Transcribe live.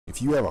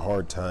If you have a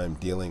hard time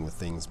dealing with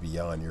things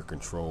beyond your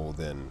control,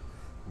 then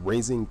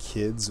raising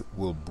kids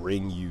will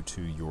bring you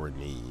to your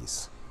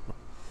knees.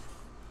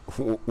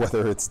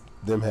 Whether it's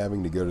them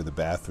having to go to the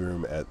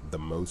bathroom at the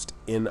most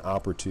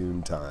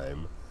inopportune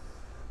time,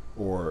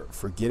 or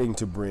forgetting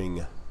to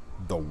bring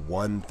the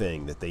one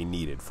thing that they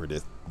needed for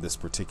this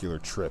particular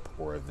trip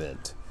or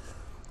event,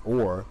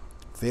 or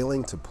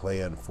failing to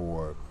plan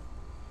for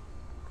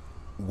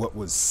what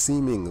was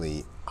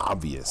seemingly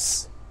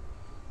obvious.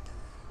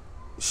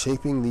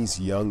 Shaping these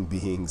young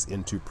beings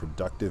into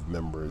productive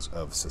members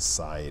of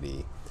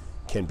society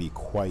can be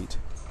quite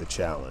the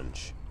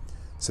challenge.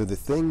 So the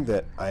thing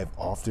that I've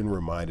often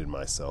reminded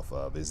myself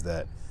of is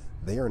that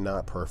they are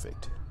not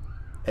perfect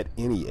at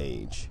any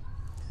age.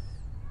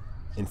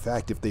 In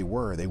fact, if they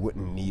were, they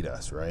wouldn't need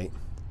us, right?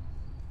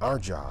 Our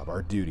job,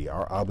 our duty,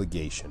 our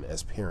obligation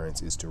as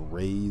parents is to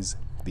raise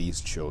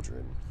these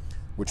children,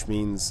 which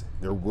means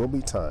there will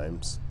be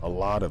times, a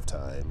lot of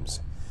times,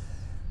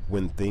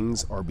 when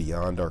things are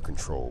beyond our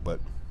control. But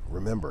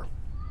remember,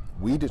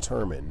 we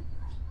determine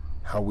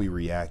how we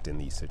react in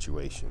these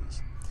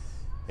situations,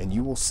 and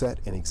you will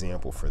set an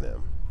example for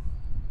them.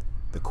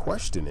 The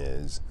question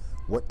is,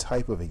 what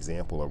type of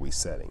example are we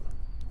setting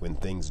when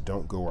things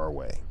don't go our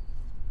way,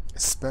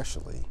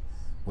 especially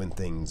when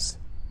things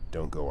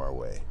don't go our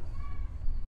way?